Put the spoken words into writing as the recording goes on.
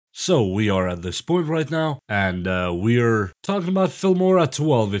So we are at this point right now, and we're talking about Filmora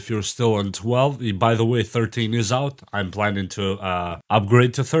 12 if you're still on 12. By the way, 13 is out. I'm planning to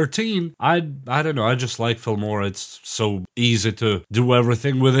upgrade to 13. I don't know, I just like Filmora. It's so easy to do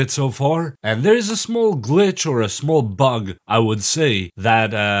everything with it so far. And there's a small glitch or a small bug, I would say,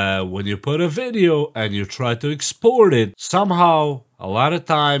 that when you put a video and you try to export it, somehow a lot of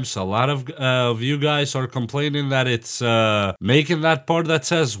times, a lot of you guys are complaining that it's making that part that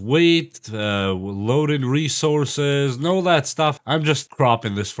says wait, loading resources, and all that stuff. I'm just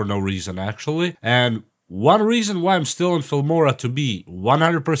cropping this for no reason, actually. And one reason why I'm still in Filmora, to be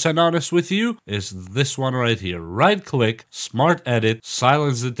 100% honest with you, is this one right here. Right click, smart edit,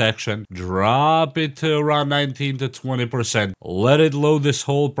 silence detection, drop it to around 19 to 20%, let it load this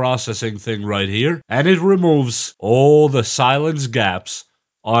whole processing thing right here, and it removes all the silence gaps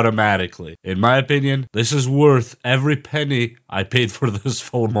automatically. In my opinion, this is worth every penny I paid for this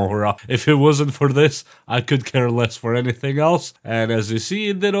Filmora. If it wasn't for this, I could care less for anything else. And as you see,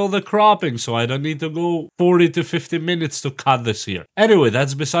 it did all the cropping, so I don't need to go 40 to 50 minutes to cut this here. Anyway,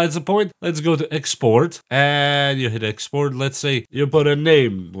 that's besides the point. Let's go to export, and you hit export. Let's say you put a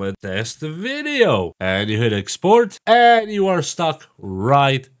name, let's test the video, and you hit export, and you are stuck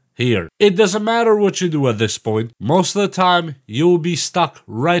right here. It doesn't matter what you do at this point. Most of the time, you'll be stuck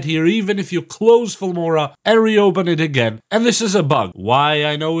right here, even if you close Filmora and reopen it again. And this is a bug. Why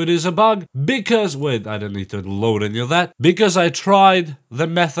I know it is a bug? Because, wait, I don't need to load any of that. Because I tried the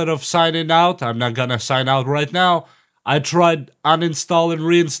method of signing out. I'm not gonna sign out right now. I tried uninstalling and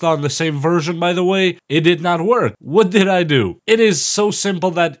reinstalling the same version, by the way. It did not work. What did I do? It is so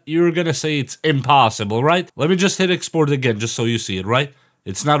simple that you're gonna say it's impossible, right? Let me just hit export again, just so you see it, right?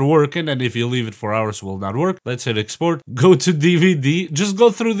 It's not working, and if you leave it for hours, it will not work. Let's hit export. Go to DVD. Just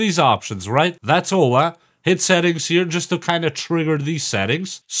go through these options, right? That's all, huh? Hit settings here just to kind of trigger these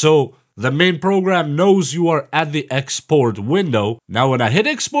settings. So the main program knows you are at the export window. Now, when I hit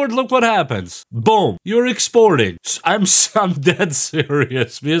export, look what happens. Boom, you're exporting. I'm dead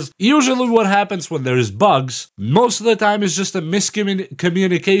serious, because usually what happens when there's bugs, most of the time is just a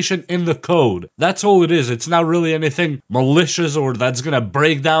miscommunication in the code. That's all it is. It's not really anything malicious or that's gonna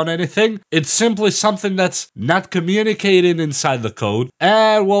break down anything. It's simply something that's not communicating inside the code.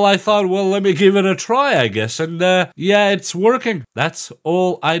 And, well, I thought, well, let me give it a try, I guess. And, yeah, it's working. That's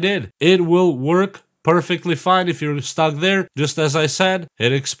all I did. It will work perfectly fine if you're stuck there. Just as I said,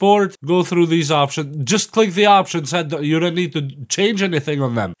 hit export, go through these options. Just click the options. You don't need to change anything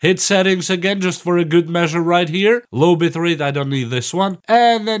on them. Hit settings again, just for a good measure right here. Low bitrate, I don't need this one.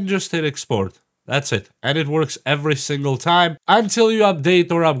 And then just hit export. That's it. And it works every single time until you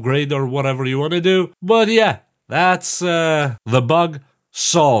update or upgrade or whatever you want to do. But yeah, that's the bug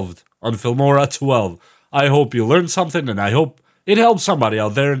solved on Filmora 12. I hope you learned something, and I hope it helps somebody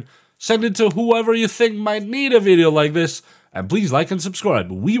out there. And send it to whoever you think might need a video like this. And please like and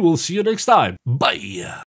subscribe. We will see you next time. Bye.